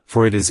wine,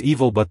 for it is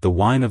evil, but the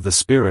wine of the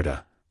Spirit,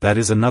 that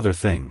is another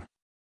thing.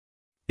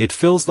 It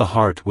fills the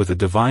heart with a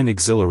divine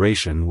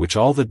exhilaration which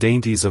all the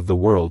dainties of the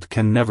world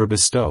can never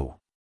bestow.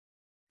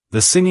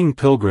 The singing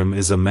pilgrim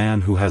is a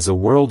man who has a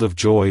world of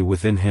joy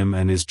within him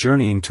and is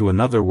journeying to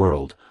another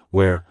world,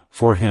 where,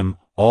 for him,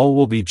 all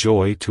will be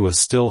joy to a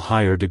still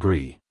higher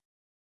degree.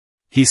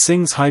 He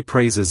sings high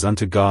praises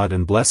unto God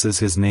and blesses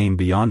his name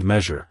beyond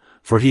measure,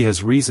 for he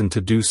has reason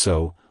to do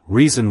so,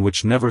 reason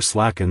which never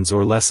slackens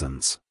or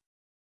lessens.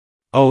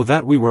 Oh,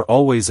 that we were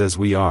always as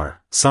we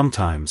are,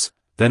 sometimes,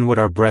 then would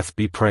our breath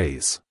be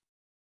praise.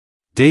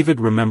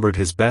 David remembered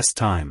his best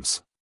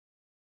times.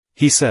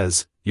 He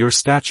says, your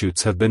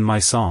statutes have been my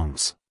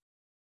songs.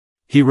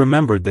 He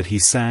remembered that he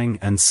sang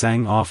and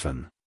sang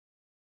often.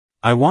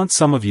 I want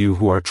some of you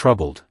who are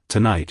troubled,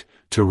 tonight,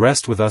 to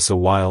rest with us a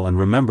while and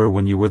remember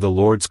when you were the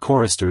Lord's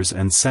choristers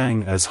and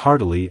sang as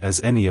heartily as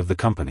any of the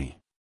company.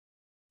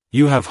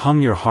 You have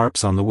hung your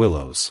harps on the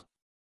willows.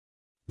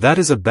 That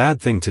is a bad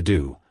thing to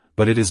do,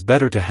 but it is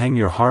better to hang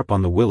your harp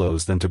on the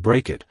willows than to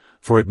break it,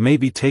 for it may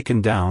be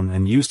taken down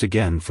and used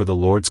again for the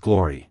Lord's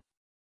glory.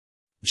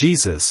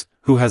 Jesus,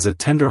 who has a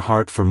tender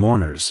heart for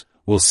mourners,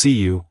 will see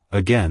you,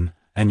 again,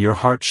 and your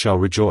heart shall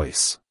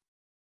rejoice.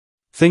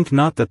 Think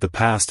not that the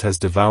past has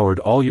devoured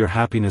all your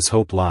happiness.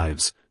 Hope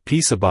lives,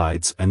 peace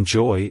abides, and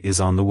joy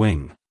is on the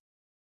wing.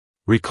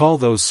 Recall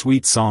those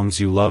sweet songs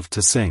you loved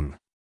to sing.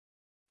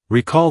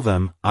 Recall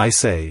them, I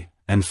say,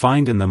 and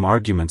find in them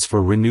arguments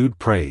for renewed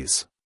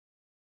praise.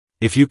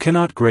 If you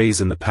cannot graze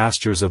in the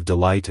pastures of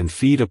delight and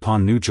feed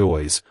upon new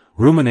joys,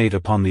 ruminate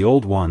upon the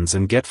old ones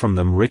and get from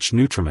them rich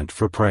nutriment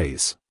for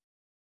praise.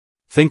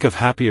 Think of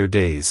happier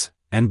days,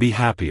 and be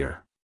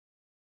happier.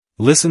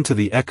 Listen to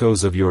the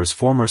echoes of your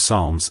former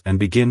psalms and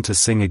begin to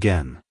sing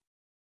again.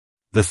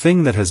 The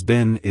thing that has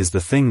been is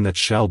the thing that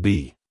shall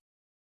be.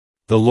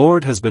 The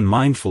Lord has been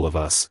mindful of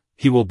us,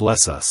 he will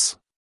bless us.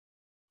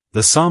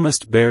 The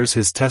psalmist bears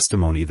his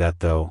testimony that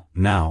though,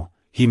 now,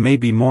 he may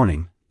be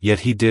mourning,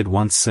 yet he did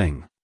once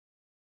sing.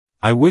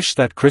 I wish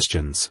that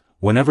Christians,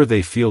 whenever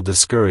they feel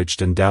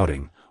discouraged and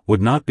doubting,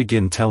 would not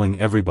begin telling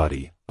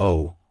everybody,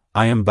 oh,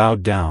 I am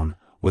bowed down,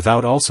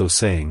 without also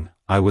saying,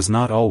 I was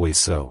not always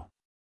so.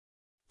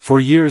 For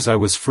years I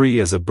was free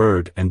as a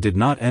bird and did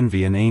not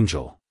envy an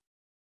angel.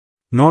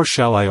 Nor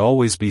shall I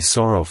always be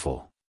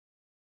sorrowful.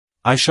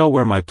 I shall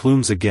wear my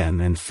plumes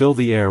again and fill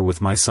the air with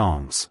my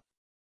songs.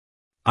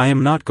 I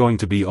am not going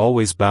to be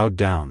always bowed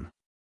down.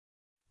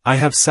 I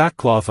have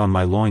sackcloth on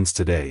my loins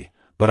today,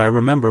 but I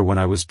remember when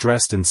I was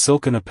dressed in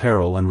silken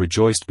apparel and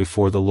rejoiced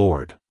before the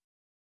Lord.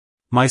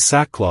 My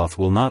sackcloth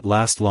will not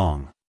last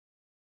long.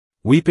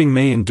 Weeping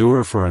may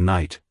endure for a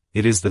night,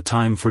 it is the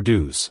time for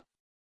dews.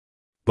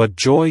 But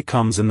joy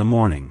comes in the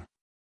morning.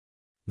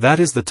 That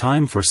is the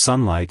time for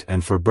sunlight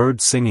and for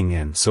birds singing,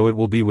 and so it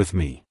will be with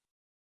me.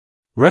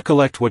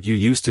 Recollect what you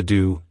used to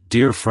do,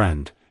 dear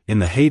friend, in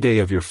the heyday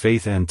of your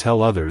faith, and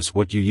tell others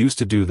what you used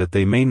to do, that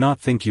they may not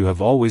think you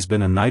have always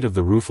been a knight of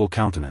the rueful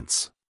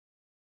countenance.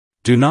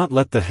 Do not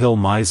let the hill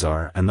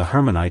Mizar and the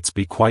Hermonites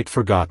be quite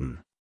forgotten.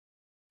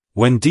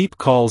 When deep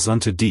calls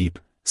unto deep,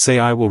 say,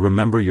 I will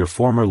remember your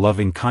former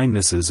loving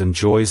kindnesses and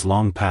joys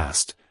long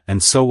past,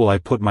 and so will I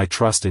put my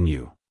trust in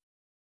you.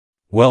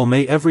 Well,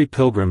 may every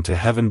pilgrim to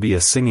heaven be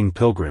a singing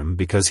pilgrim,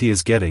 because he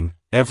is getting,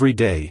 every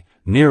day,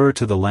 nearer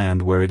to the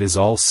land where it is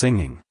all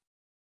singing.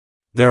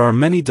 There are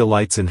many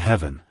delights in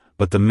heaven,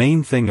 but the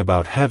main thing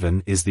about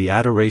heaven is the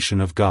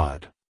adoration of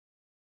God.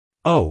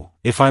 Oh,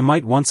 if I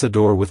might once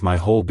adore with my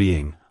whole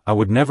being, I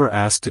would never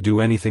ask to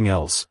do anything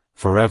else,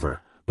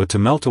 forever, but to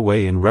melt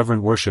away in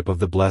reverent worship of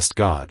the blessed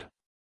God.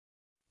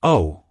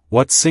 Oh,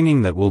 what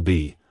singing that will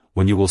be,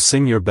 when you will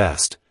sing your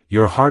best,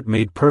 your heart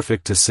made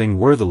perfect to sing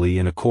worthily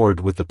in accord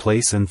with the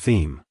place and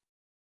theme.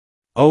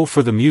 Oh,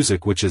 for the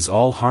music which is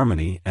all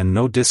harmony and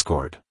no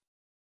discord.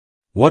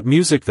 What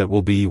music that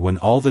will be when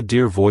all the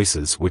dear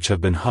voices which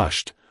have been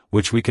hushed,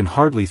 which we can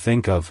hardly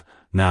think of,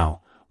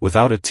 now,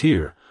 without a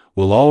tear,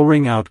 will all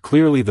ring out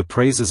clearly the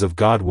praises of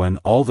God, when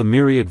all the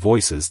myriad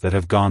voices that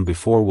have gone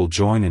before will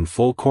join in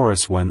full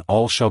chorus, when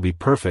all shall be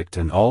perfect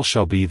and all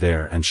shall be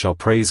there and shall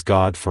praise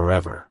God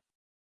forever.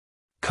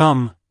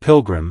 Come,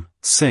 pilgrim,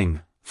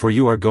 sing, for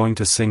you are going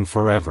to sing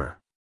forever.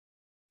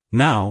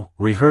 Now,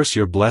 rehearse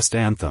your blessed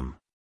anthem.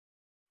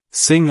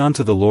 Sing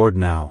unto the Lord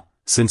now,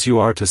 since you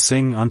are to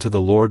sing unto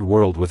the Lord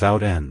world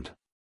without end.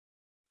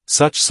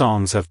 Such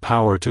songs have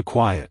power to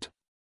quiet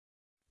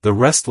the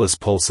restless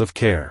pulse of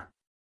care,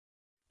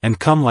 and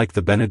come like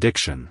the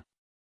benediction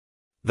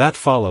that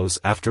follows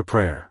after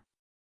prayer.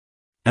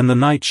 And the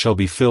night shall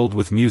be filled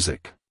with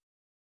music,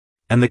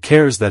 and the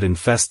cares that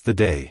infest the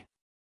day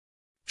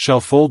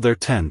shall fold their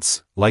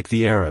tents, like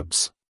the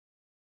Arabs,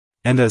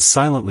 and as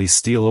silently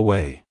steal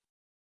away.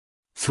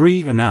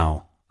 3.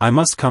 Now, I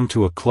must come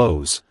to a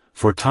close,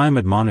 for time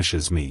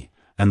admonishes me,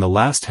 and the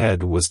last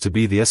head was to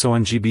be the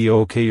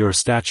A11652. Your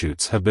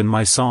statutes have been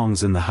my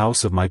songs in the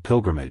house of my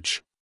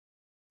pilgrimage.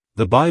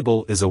 The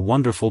Bible is a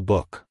wonderful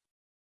book.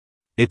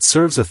 It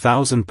serves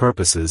 1,000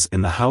 purposes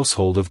in the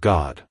household of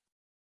God.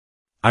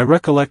 I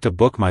recollect a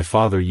book my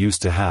father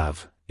used to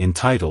have,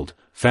 entitled,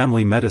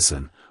 Family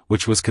Medicine,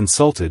 which was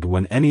consulted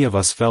when any of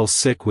us fell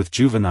sick with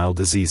juvenile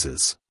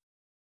diseases.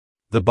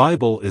 The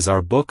Bible is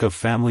our book of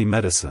family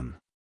medicine.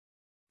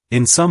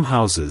 In some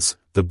houses,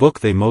 the book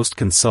they most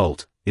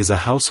consult is a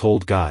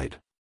household guide.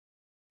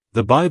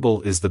 The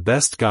Bible is the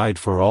best guide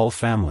for all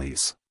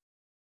families.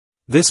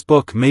 This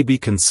book may be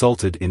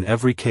consulted in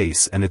every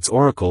case, and its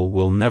oracle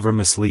will never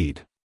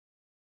mislead.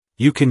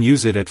 You can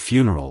use it at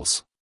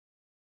funerals.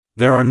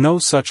 There are no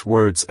such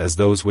words as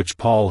those which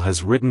Paul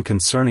has written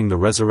concerning the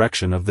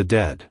resurrection of the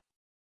dead.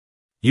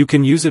 You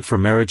can use it for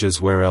marriages.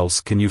 Where else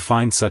can you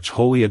find such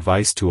holy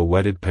advice to a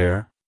wedded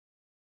pair?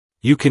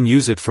 You can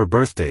use it for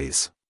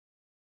birthdays.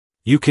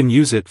 You can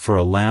use it for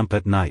a lamp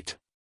at night.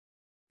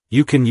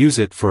 You can use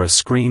it for a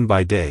screen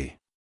by day.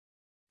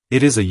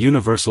 It is a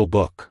universal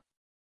book.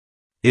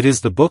 It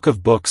is the book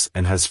of books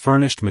and has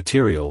furnished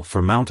material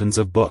for mountains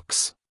of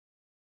books.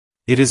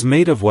 It is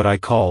made of what I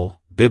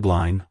call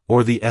Bibline,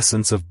 or the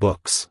essence of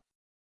books.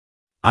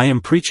 I am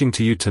preaching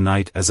to you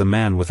tonight as a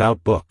man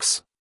without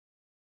books.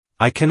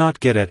 I cannot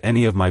get at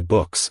any of my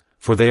books,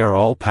 for they are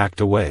all packed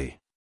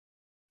away.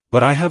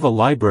 But I have a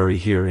library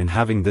here in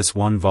having this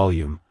one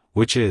volume,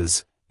 which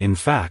is, in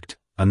fact,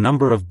 a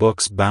number of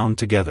books bound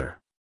together.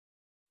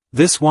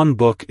 This one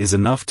book is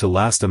enough to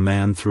last a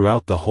man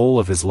throughout the whole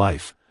of his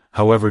life,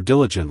 however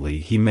diligently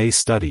he may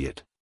study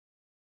it.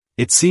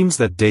 It seems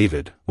that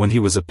David, when he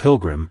was a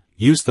pilgrim,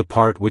 used the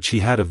part which he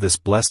had of this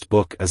blessed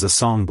book as a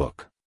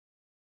songbook.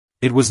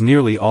 It was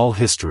nearly all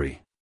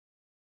history.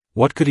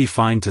 What could he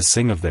find to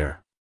sing of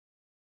there?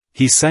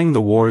 He sang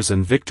the wars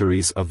and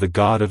victories of the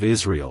God of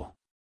Israel.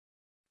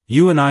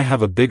 You and I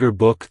have a bigger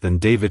book than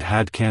David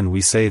had. Can we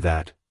say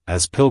that,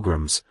 as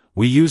pilgrims,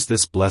 we use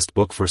this blessed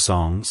book for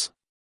songs?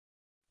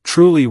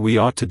 Truly we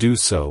ought to do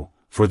so,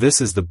 for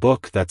this is the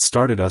book that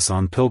started us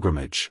on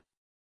pilgrimage.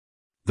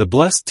 The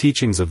blessed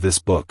teachings of this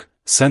book,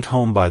 sent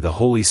home by the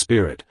Holy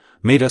Spirit,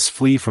 made us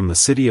flee from the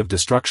city of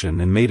destruction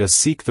and made us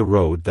seek the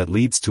road that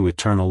leads to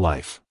eternal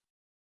life.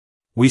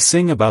 We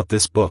sing about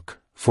this book,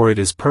 for it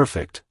is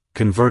perfect,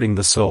 converting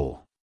the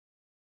soul.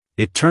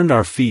 It turned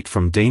our feet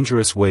from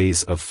dangerous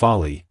ways of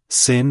folly,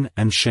 sin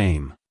and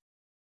shame.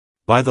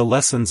 By the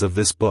lessons of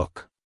this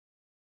book,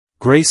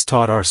 Grace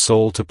taught our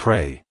soul to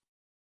pray,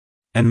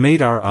 and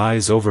made our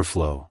eyes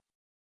overflow.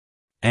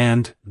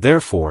 And,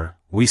 therefore,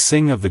 we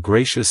sing of the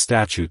gracious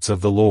statutes of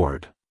the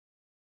Lord.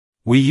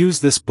 We use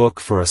this book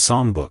for a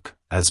songbook,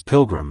 as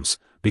pilgrims,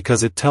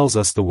 because it tells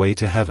us the way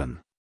to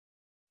heaven.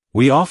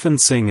 We often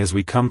sing as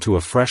we come to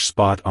a fresh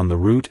spot on the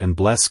route and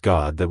bless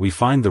God that we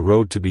find the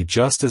road to be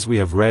just as we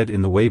have read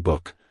in the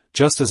Waybook,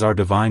 just as our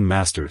Divine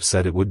Master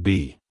said it would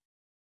be.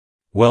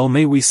 Well,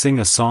 may we sing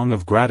a song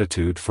of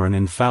gratitude for an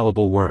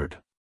infallible word.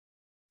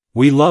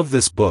 We love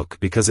this book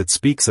because it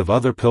speaks of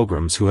other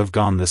pilgrims who have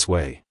gone this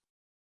way.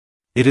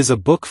 It is a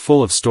book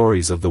full of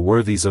stories of the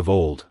worthies of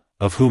old,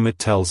 of whom it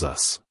tells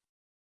us.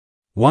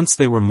 Once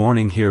they were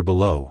mourning here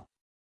below,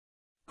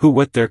 who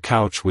wet their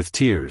couch with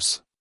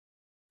tears.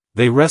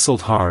 They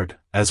wrestled hard,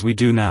 as we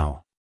do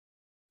now,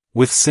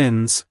 with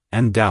sins,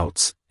 and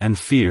doubts, and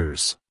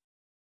fears.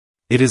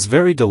 It is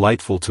very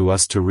delightful to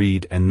us to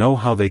read and know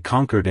how they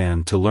conquered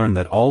and to learn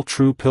that all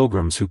true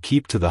pilgrims who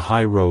keep to the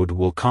high road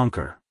will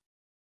conquer.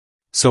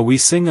 So we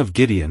sing of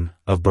Gideon,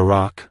 of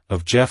Barak,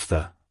 of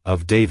Jephthah,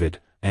 of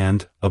David,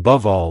 and,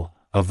 above all,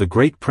 of the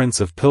great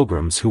prince of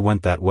pilgrims who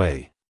went that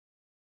way.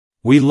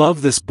 We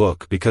love this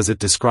book because it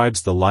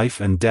describes the life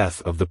and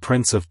death of the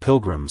Prince of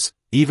Pilgrims,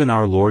 even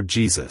our Lord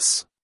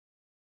Jesus.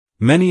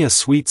 Many a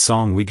sweet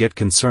song we get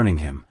concerning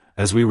him,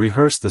 as we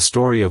rehearse the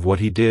story of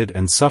what he did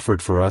and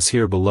suffered for us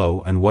here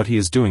below and what he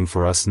is doing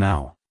for us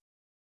now.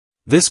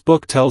 This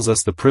book tells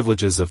us the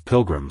privileges of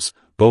pilgrims,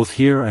 both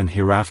here and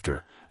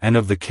hereafter, and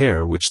of the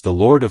care which the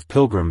Lord of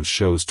Pilgrims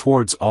shows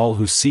towards all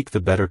who seek the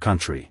better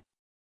country.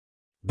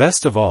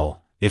 Best of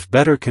all, if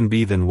better can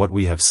be than what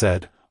we have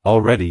said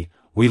already,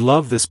 we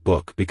love this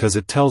book because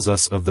it tells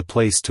us of the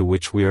place to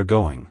which we are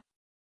going.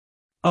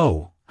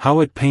 Oh,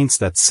 how it paints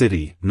that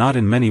city, not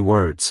in many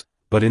words,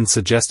 but in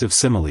suggestive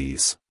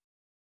similes.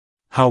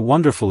 How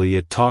wonderfully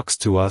it talks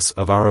to us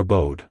of our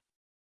abode.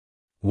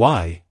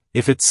 Why,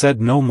 if it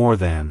said no more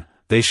than,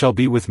 "They shall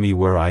be with me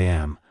where I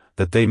am,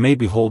 that they may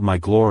behold my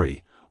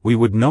glory," we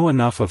would know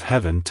enough of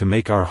heaven to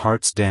make our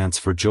hearts dance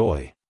for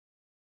joy.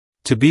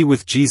 To be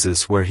with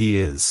Jesus where he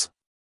is.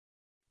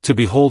 To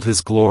behold his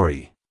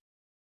glory.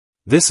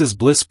 This is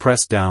bliss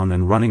pressed down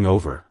and running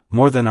over,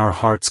 more than our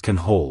hearts can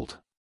hold.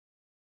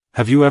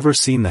 Have you ever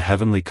seen the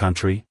heavenly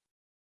country?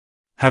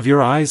 Have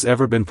your eyes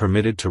ever been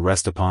permitted to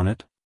rest upon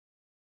it?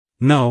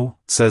 No,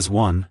 says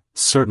one,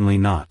 certainly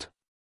not.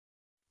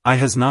 Eye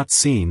has not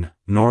seen,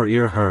 nor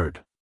ear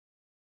heard.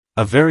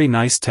 A very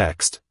nice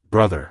text,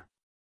 brother.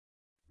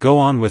 Go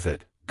on with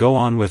it, go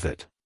on with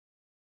it.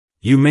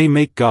 You may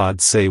make God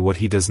say what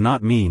he does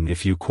not mean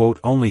if you quote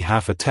only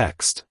half a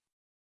text.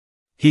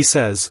 He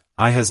says,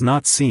 "Eye has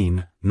not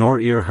seen, nor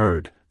ear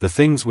heard, the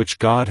things which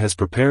God has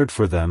prepared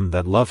for them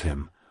that love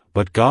him,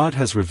 but God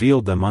has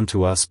revealed them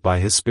unto us by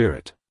his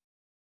Spirit."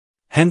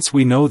 Hence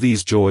we know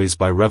these joys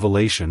by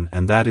revelation,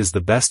 and that is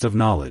the best of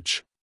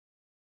knowledge.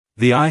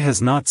 The eye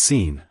has not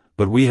seen,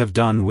 but we have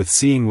done with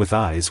seeing with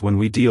eyes when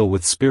we deal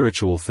with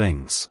spiritual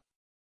things.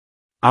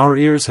 Our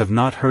ears have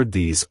not heard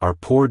these are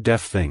poor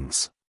deaf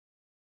things.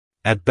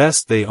 At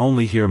best they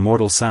only hear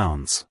mortal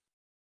sounds.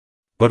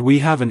 But we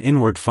have an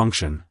inward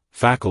function,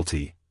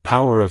 faculty,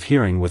 power of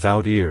hearing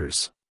without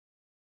ears.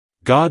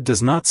 God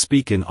does not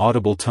speak in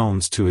audible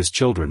tones to his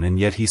children, and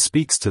yet he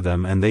speaks to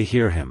them and they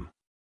hear him.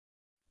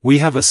 We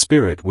have a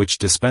spirit which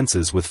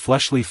dispenses with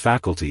fleshly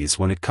faculties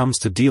when it comes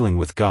to dealing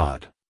with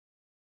God.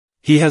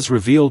 He has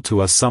revealed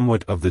to us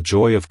somewhat of the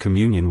joy of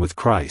communion with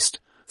Christ,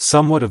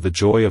 somewhat of the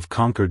joy of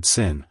conquered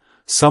sin,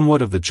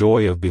 somewhat of the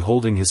joy of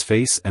beholding his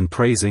face and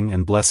praising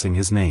and blessing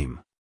his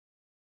name.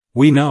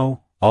 We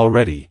know,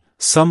 already,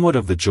 somewhat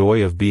of the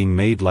joy of being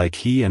made like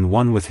he and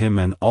one with him,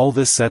 and all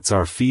this sets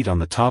our feet on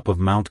the top of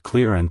Mount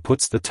Clear and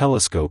puts the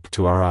telescope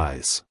to our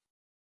eyes.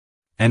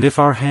 And if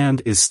our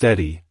hand is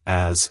steady,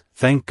 as,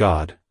 thank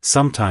God,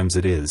 sometimes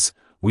it is,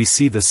 we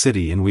see the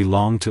city and we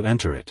long to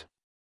enter it.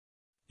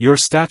 Your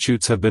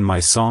statutes have been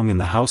my song in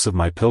the house of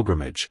my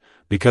pilgrimage,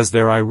 because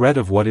there I read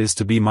of what is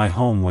to be my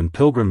home when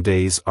pilgrim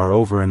days are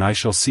over and I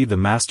shall see the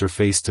Master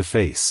face to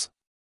face.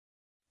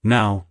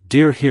 Now,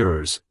 dear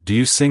hearers, do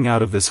you sing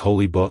out of this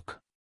holy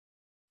book?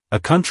 A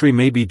country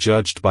may be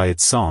judged by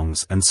its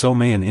songs, and so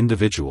may an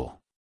individual.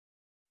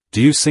 Do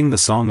you sing the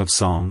Song of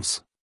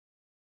Songs?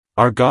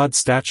 Are God's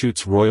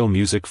statutes royal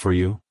music for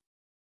you?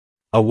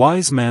 A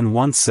wise man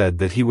once said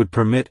that he would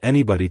permit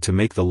anybody to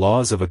make the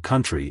laws of a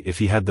country if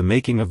he had the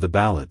making of the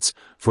ballads,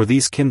 for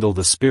these kindle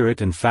the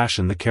spirit and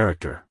fashion the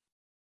character.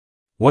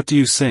 What do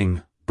you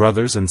sing,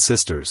 brothers and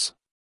sisters?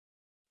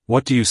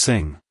 What do you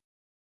sing?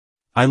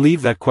 I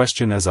leave that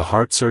question as a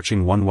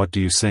heart-searching one. What do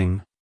you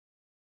sing?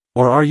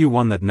 Or are you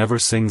one that never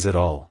sings at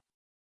all?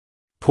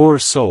 Poor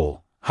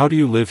soul, how do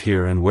you live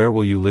here, and where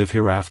will you live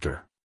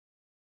hereafter?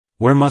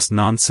 Where must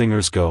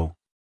non-singers go?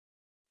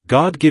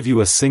 God give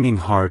you a singing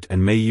heart,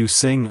 and may you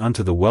sing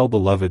unto the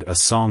well-beloved a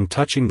song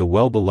touching the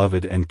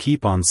well-beloved, and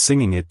keep on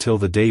singing it till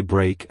the day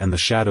break and the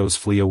shadows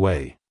flee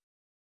away.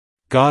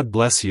 God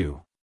bless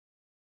you.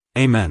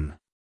 Amen.